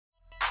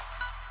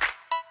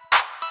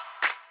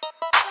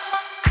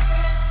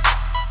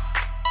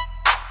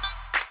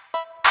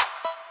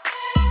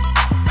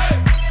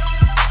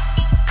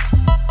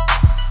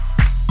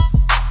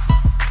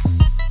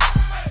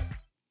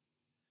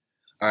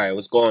Alright,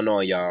 what's going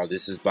on, y'all?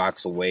 This is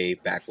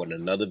BoxingWave back with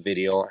another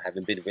video. I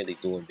haven't been really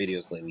doing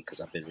videos lately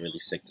because I've been really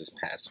sick this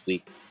past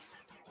week.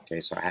 Okay,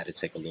 so I had to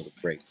take a little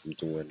break from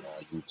doing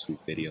YouTube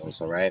videos,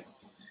 alright?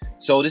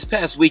 So this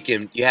past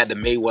weekend, you had the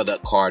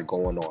Mayweather card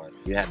going on.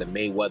 You had the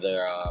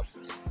Mayweather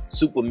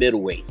super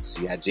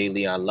middleweights. You had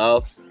Leon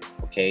Love,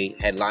 okay,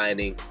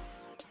 headlining.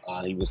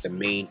 He was the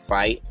main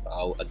fight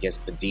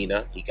against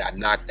Medina. He got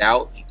knocked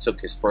out. He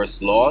took his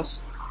first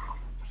loss.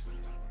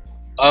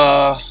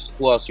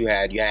 Who else you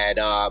had? You had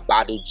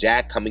Badou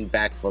Jack coming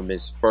back from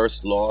his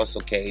first loss.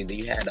 Okay, then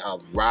you had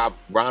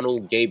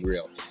Ronald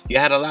Gabriel. You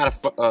had a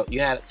lot of you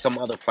had some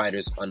other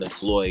fighters under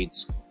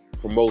Floyd's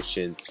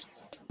promotions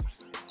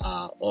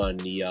on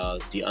the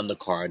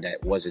undercard that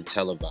wasn't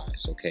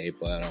televised. Okay,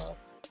 but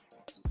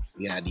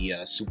you had the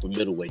super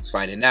middleweights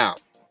fighting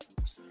out.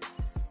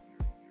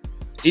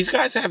 These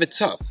guys have it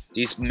tough.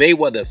 These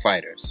Mayweather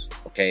fighters,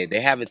 okay,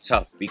 they have it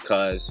tough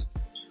because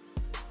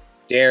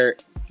they're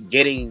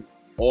getting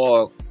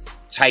all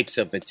types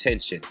of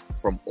attention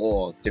from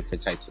all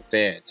different types of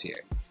fans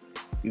here.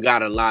 You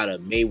got a lot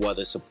of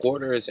Mayweather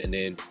supporters, and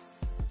then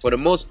for the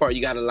most part,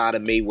 you got a lot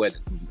of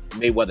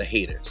Mayweather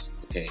haters.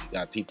 Okay, you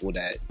got people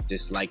that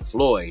dislike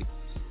Floyd.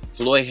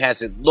 Floyd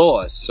hasn't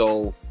lost,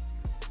 so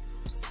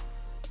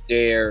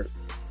they're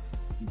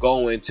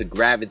going to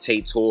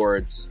gravitate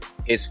towards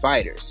his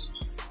fighters.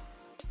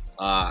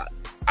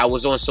 I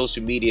was on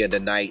social media the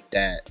night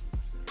that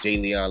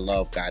Leon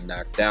Love got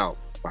knocked out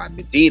by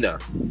Medina,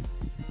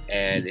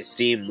 and it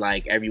seemed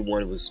like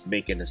everyone was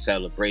making a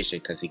celebration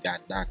because he got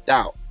knocked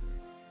out.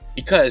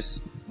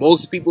 Because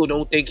most people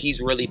don't think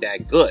he's really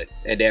that good,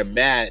 and they're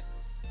mad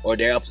or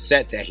they're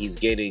upset that he's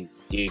getting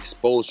the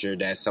exposure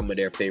that some of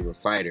their favorite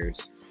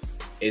fighters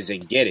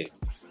isn't getting.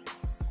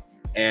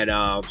 And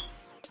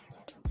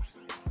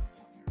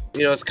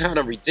you know, it's kind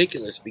of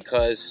ridiculous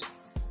because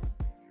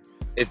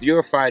if you're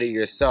a fighter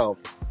yourself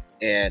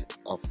and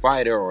a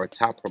fighter or a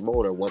top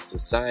promoter wants to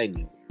sign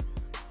you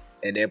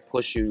and they're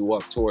pushing you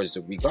up towards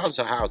the, regardless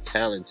of how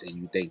talented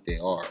you think they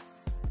are,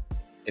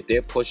 if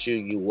they're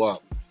pushing you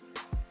up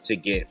to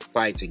get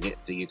fights and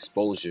get the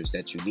exposures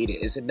that you needed,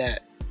 isn't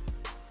that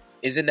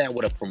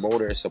what a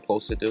promoter is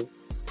supposed to do?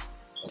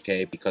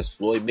 Okay, because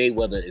Floyd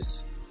Mayweather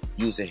is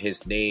using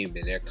his name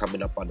and they're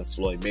coming up on the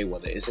Floyd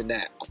Mayweather. Isn't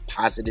that a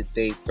positive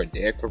thing for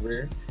their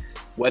career?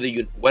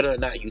 Whether or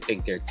not you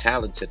think they're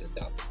talented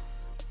enough,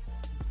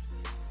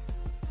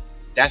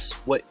 that's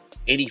what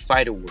any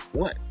fighter would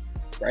want,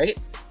 right?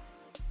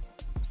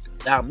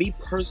 Now, me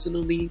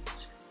personally,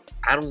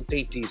 I don't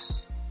think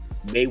these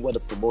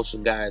Mayweather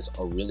promotion guys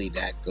are really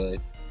that good.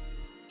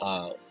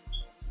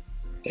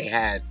 They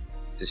had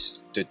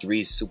the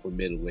three super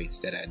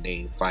middleweights that I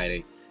named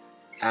fighting.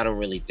 I don't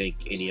really think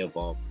any of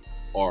them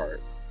are.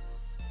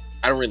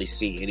 I don't really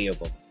see any of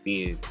them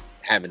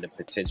having the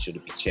potential to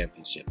be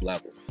championship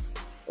level.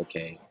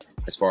 Okay,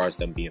 as far as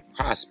them being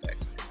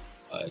prospects,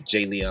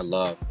 Leon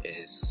Love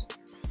is,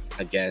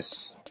 I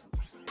guess,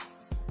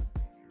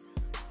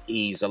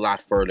 he's a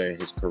lot further in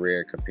his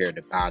career compared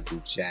to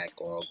Badou Jack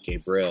or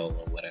Gabriel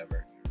or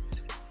whatever.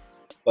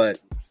 But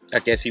I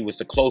guess he was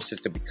the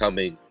closest to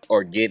becoming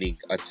or getting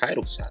a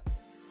title shot.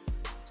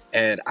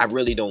 And I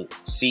really don't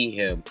see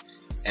him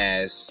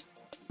as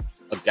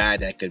a guy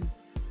that could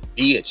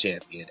be a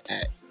champion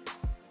at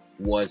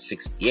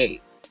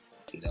 168.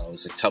 You know,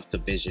 it's a tough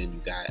division.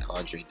 You got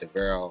Andre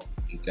Deverell.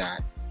 You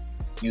got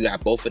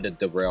both of the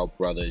Deverell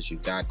brothers. You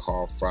got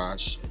Carl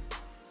Froch.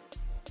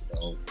 You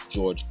know,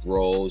 George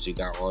Groves. You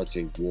got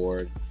Andre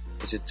Ward.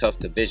 It's a tough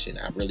division.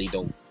 I really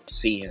don't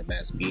see him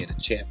as being a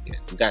champion.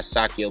 You got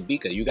Saki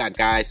Obika. You got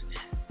guys,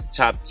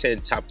 top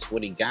 10, top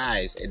 20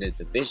 guys in the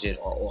division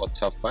are all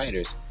tough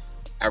fighters.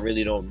 I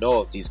really don't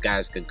know if these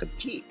guys can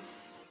compete.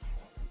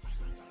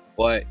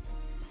 But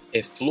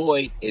if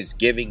Floyd is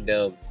giving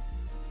them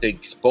the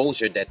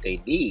exposure that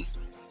they need,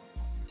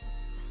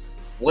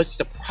 what's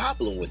the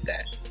problem with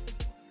that?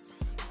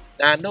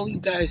 Now, I know you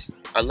guys,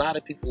 a lot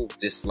of people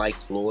dislike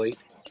Floyd,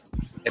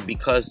 and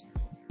because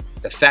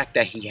the fact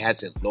that he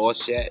hasn't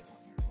lost yet,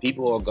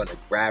 people are going to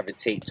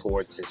gravitate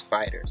towards his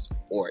fighters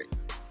or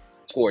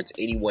towards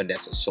anyone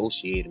that's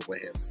associated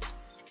with him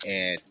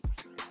and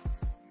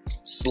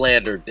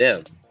slander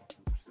them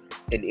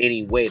in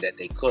any way that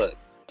they could.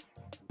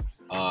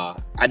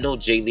 I know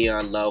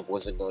Leon Love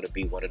wasn't going to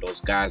be one of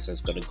those guys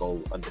that's going to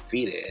go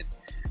undefeated.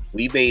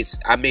 And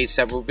I made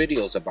several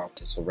videos about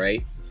this, all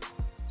right?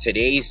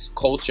 Today's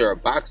culture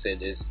of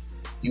boxing is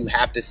you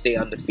have to stay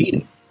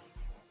undefeated.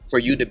 For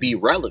you to be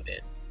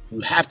relevant,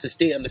 you have to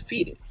stay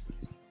undefeated.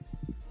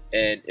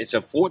 And it's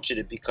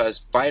unfortunate because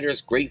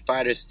great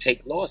fighters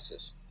take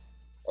losses.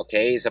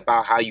 Okay? It's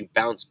about how you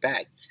bounce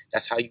back.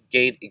 That's how you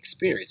gain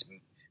experience.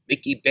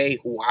 Mickey Bay,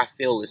 who I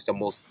feel is the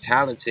most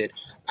talented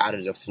out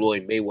of the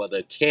Floyd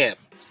Mayweather camp,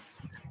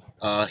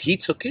 he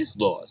took his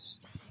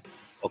loss,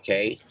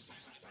 okay?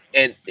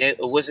 And it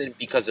wasn't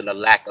because of the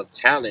lack of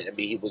talent. I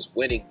mean, he was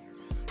winning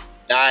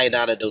 9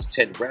 out of those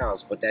 10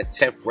 rounds, but that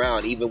 10th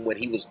round, even when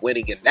he was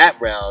winning in that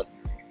round,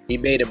 he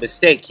made a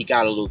mistake. He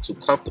got a little too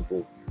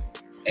comfortable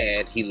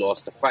and he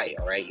lost the fight.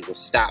 All right, he was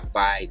stopped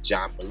by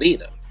John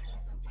Molina.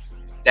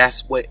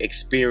 That's what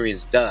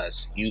experience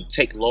does. You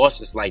take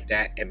losses like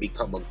that and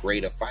become a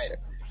greater fighter.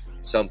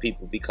 Some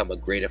people become a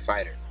greater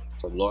fighter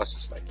from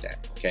losses like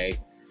that. Okay.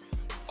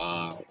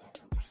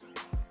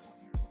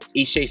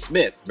 Ishe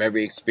Smith,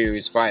 very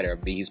experienced fighter.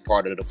 I mean, he's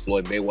part of the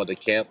Floyd Mayweather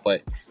camp,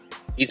 but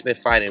he's been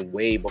fighting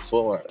way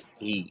before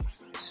he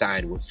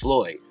signed with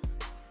Floyd.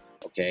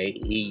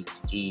 Okay,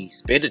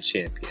 he's been a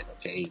champion.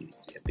 Okay,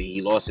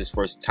 he lost his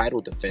first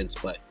title defense,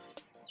 but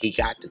he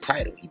got the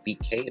title. He beat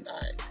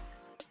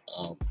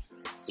K9.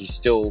 He's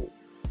still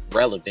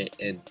relevant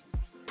in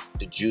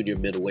the junior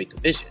middleweight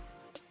division.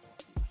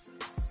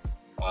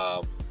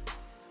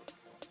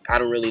 I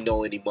don't really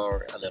know any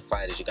more other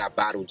fighters. You got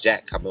Battle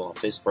Jack coming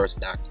off his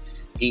first knock.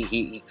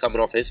 He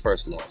coming off his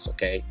first loss.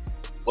 Okay,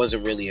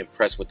 wasn't really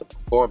impressed with the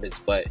performance,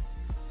 but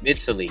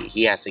mentally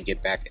he has to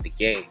get back in the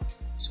game.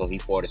 So he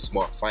fought a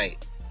smart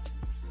fight.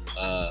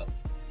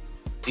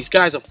 These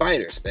guys are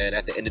fighters, man.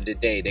 At the end of the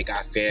day, they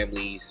got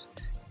families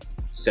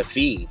to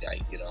feed.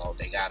 Like, you know,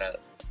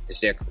 it's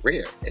their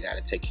career. They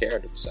gotta take care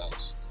of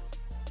themselves.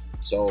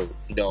 So,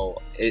 you know,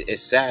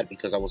 it's sad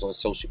because I was on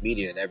social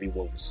media and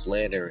everyone was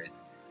slandering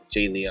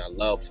Jay Leon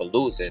Love for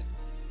losing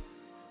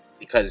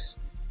because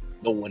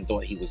no one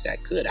thought he was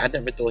that good. I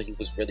never thought he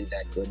was really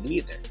that good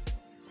either.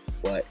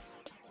 But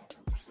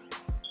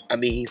I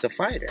mean, he's a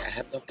fighter. I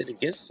have nothing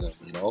against him,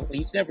 you know.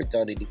 He's never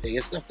done anything.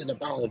 It's nothing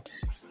about him.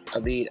 I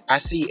mean, I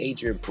see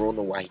Adrian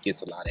Bruno why he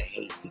gets a lot of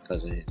hate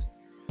because of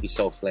he's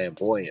so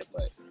flamboyant,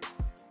 but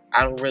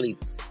I don't really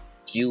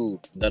view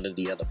none of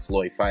the other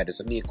Floyd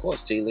fighters. I mean, of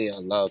course, Jay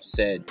Leon Love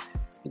said,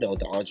 you know,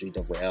 the Andre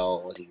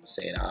Darrell, and he was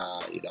saying,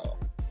 you know,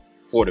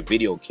 before the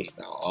video came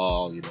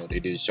out, you know, they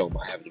didn't show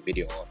my having the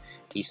video on.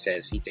 He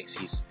says he thinks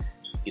he's,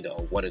 you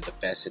know, one of the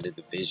best in the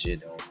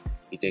division, or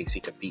he thinks he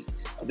could beat.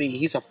 I mean,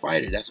 he's a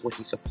fighter. That's what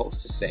he's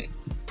supposed to say.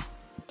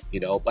 You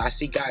know, but I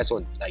see guys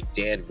on like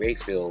Dan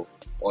Rayfield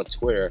on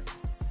Twitter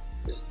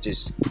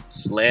just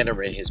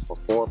slandering his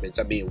performance.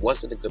 I mean, it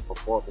wasn't a good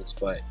performance,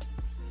 but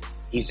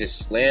he's just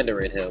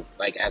slandering him.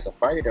 Like, as a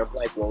fighter, I'm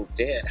like, well,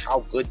 Dan,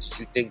 how good did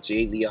you think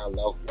Jay Leon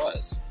Love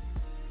was?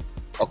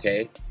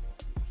 Okay.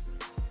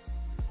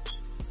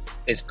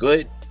 It's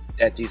good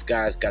that these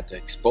guys got the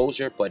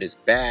exposure, but it's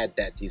bad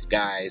that these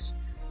guys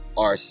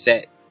are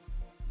set,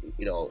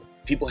 you know,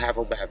 people have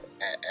them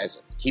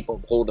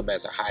hold them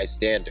as a high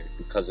standard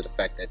because of the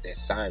fact that they're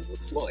signed with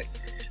Floyd.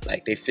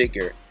 Like, they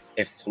figure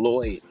if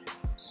Floyd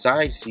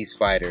signs these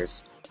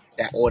fighters,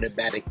 that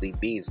automatically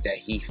means that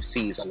he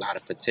sees a lot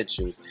of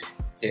potential.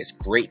 There's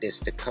greatness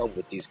to come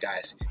with these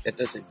guys. That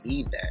doesn't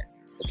mean that.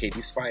 Okay,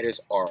 these fighters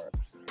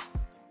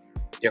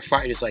they're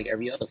fighters like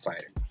every other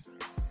fighter.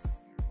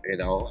 You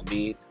know, I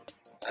mean,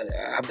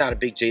 I'm not a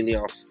big Jay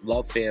Leon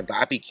Love fan, but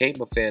I became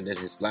a fan in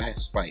his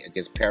last fight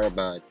against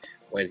Paramount.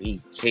 When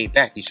he came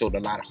back, he showed a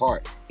lot of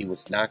heart. He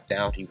was knocked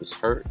down, he was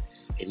hurt,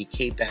 and he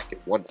came back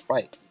and won the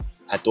fight.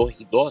 I thought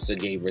he lost a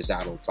Game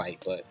Rosado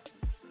fight, but,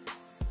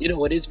 you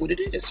know, it is what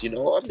it is. You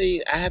know, I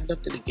mean, I have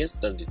nothing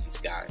against none of these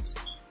guys.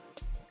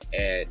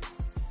 And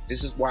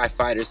this is why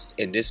fighters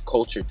in this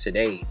culture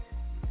today,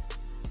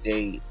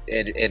 and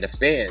the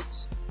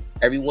fans,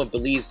 everyone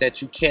believes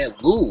that you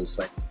can't lose.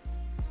 Like,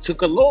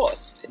 took a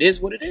loss. It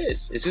is what it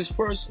is. It's his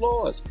first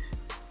loss.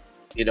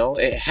 You know,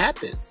 it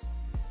happens.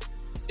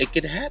 It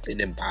can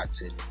happen in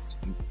boxing.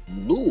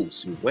 You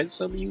lose. You win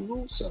some, you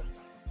lose some.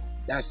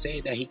 Not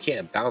saying that he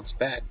can't bounce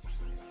back.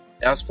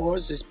 Now, as far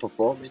as his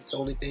performance,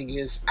 only thing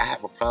is, I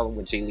have a problem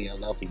with Jay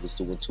Leon Love. He was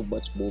doing too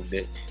much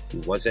movement. He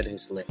wasn't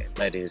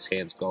letting his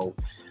hands go.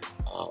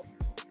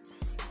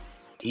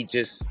 He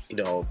just, you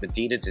know,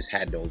 Medina just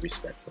had no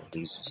respect for him. He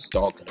was just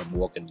stalking him,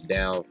 walking him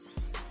down.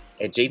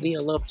 And Jay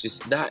Leon Love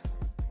just not,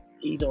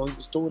 you know, he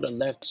was throwing the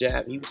left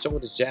jab. He was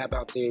throwing his jab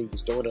out there. He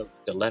was throwing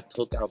the left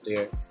hook out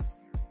there.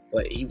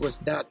 But he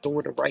was not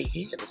throwing the right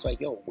hand. It's like,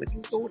 yo, when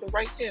you throw the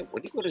right hand,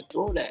 when you going to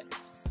throw that?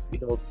 You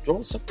know,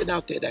 throw something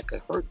out there that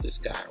could hurt this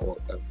guy, or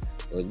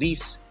at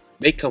least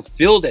make him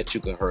feel that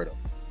you could hurt him.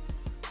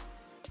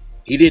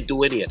 He didn't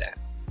do any of that.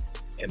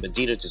 And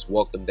Medina just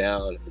walked him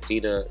down. And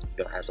Medina,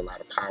 you know, has a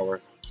lot of power.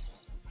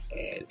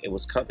 And it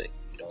was coming.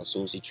 You know, as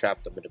soon as he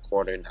trapped him in the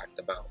corner and knocked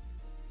him out.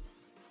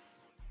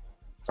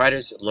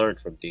 Fighters learn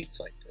from things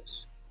like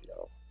this, you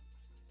know.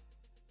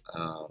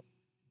 I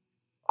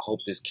hope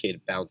this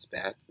kid bounce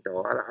back. You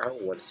know, I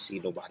don't want to see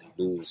nobody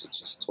lose and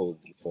just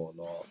totally fall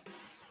off.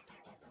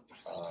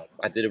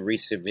 I did a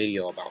recent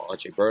video about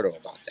Andre Berto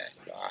about that.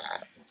 You know,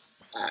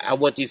 I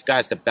want these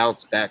guys to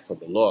bounce back from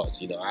the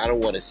loss. You know, I don't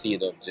want to see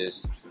them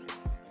just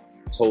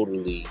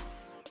totally,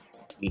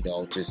 you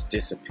know, just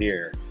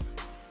disappear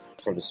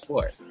from the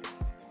sport.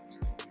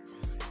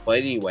 But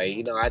anyway,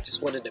 you know, I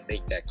just wanted to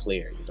make that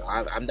clear. You know,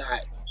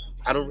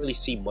 I don't really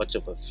see much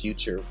of a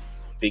future,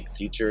 big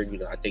future. You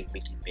know, I think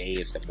Mickey May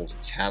is the most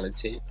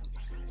talented,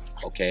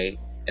 okay?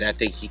 And I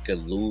think he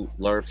could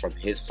learn from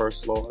his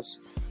first loss.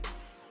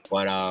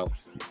 But,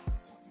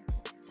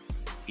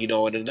 you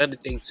know, and another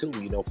thing too,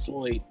 you know,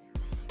 Floyd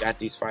got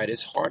these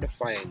fighters. It's hard to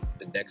find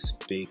the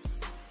next big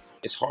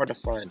It's hard to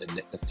find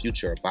the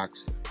future of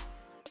boxing.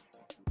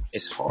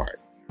 It's hard.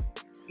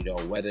 You know,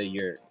 whether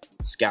you're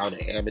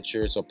scouting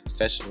amateurs or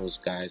professionals,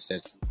 guys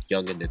that's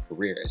young in their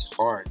career, it's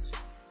hard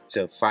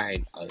to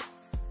find a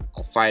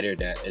fighter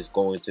that is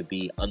going to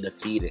be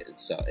undefeated and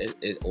so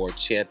or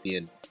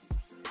champion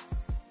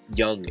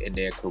young in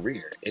their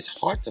career. It's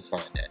hard to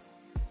find that.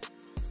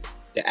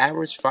 The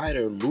average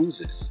fighter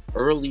loses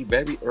early,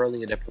 very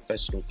early in their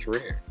professional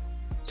career.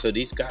 So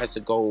these guys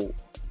that go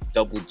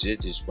double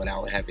digits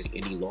without having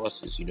any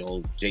losses, you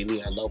know,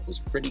 Leon Love was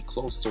pretty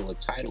close to a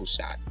title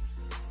shot.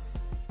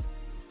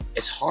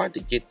 It's hard to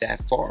get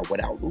that far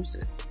without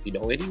losing. You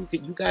know,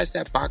 you guys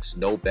that box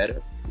know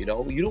better. You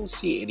know, you don't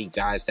see any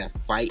guys that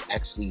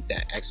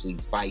actually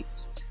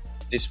fights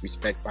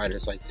disrespect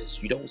fighters like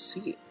this. You don't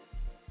see it.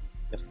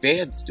 The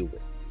fans do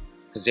it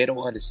because they don't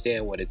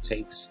understand what it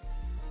takes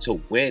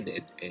to win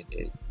and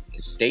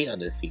stay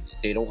undefeated.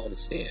 They don't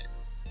understand.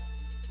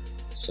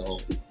 So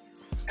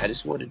I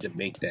just wanted to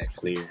make that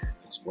clear.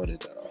 Just wanted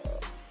to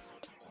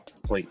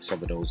point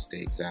some of those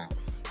things out.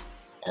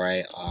 All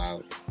right.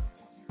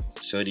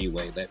 So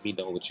anyway, let me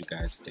know what you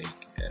guys think.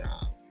 And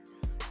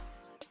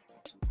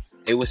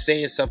they were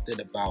saying something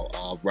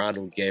about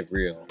Ronald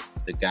Gabriel,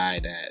 the guy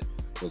that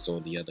was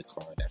on the other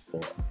card that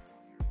fought.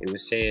 They were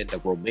saying the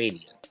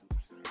Romanian.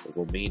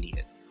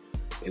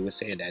 They were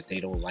saying that they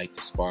don't like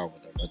to spar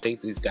with him. I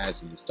think these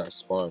guys need to start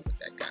sparring with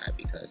that guy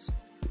because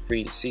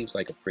he seems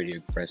like a pretty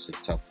aggressive,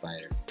 tough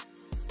fighter.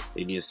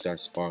 They need to start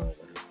sparring with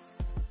him.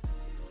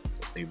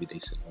 Maybe they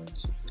should learn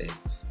some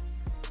things.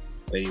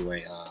 But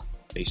anyway,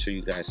 make sure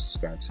you guys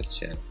subscribe to the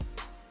channel.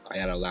 I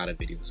got a lot of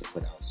videos to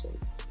put out, so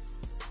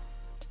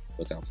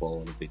look out for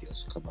all the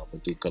videos to come out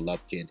with Duke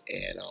Golovkin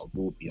and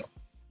Rubio.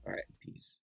 All right, peace.